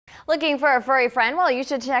Looking for a furry friend? Well, you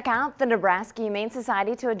should check out the Nebraska Humane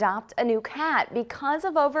Society to adopt a new cat because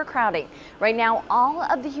of overcrowding. Right now, all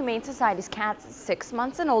of the Humane Society's cats 6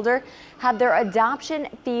 months and older have their adoption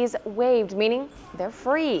fees waived, meaning they're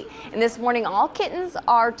free. And this morning, all kittens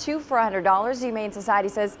are 2 for $100. The Humane Society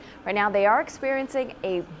says right now they are experiencing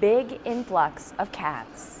a big influx of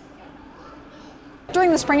cats.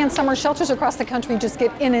 During the spring and summer, shelters across the country just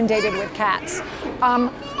get inundated with cats.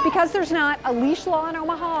 Because there's not a leash law in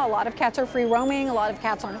Omaha, a lot of cats are free roaming, a lot of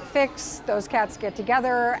cats aren't fixed, those cats get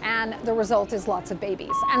together, and the result is lots of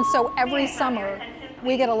babies. And so every summer,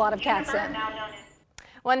 we get a lot of cats in.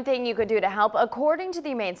 One thing you could do to help, according to the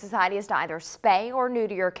Humane Society, is to either spay or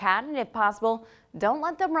neuter your cat, and if possible, don't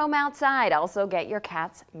let them roam outside. Also, get your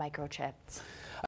cats microchipped.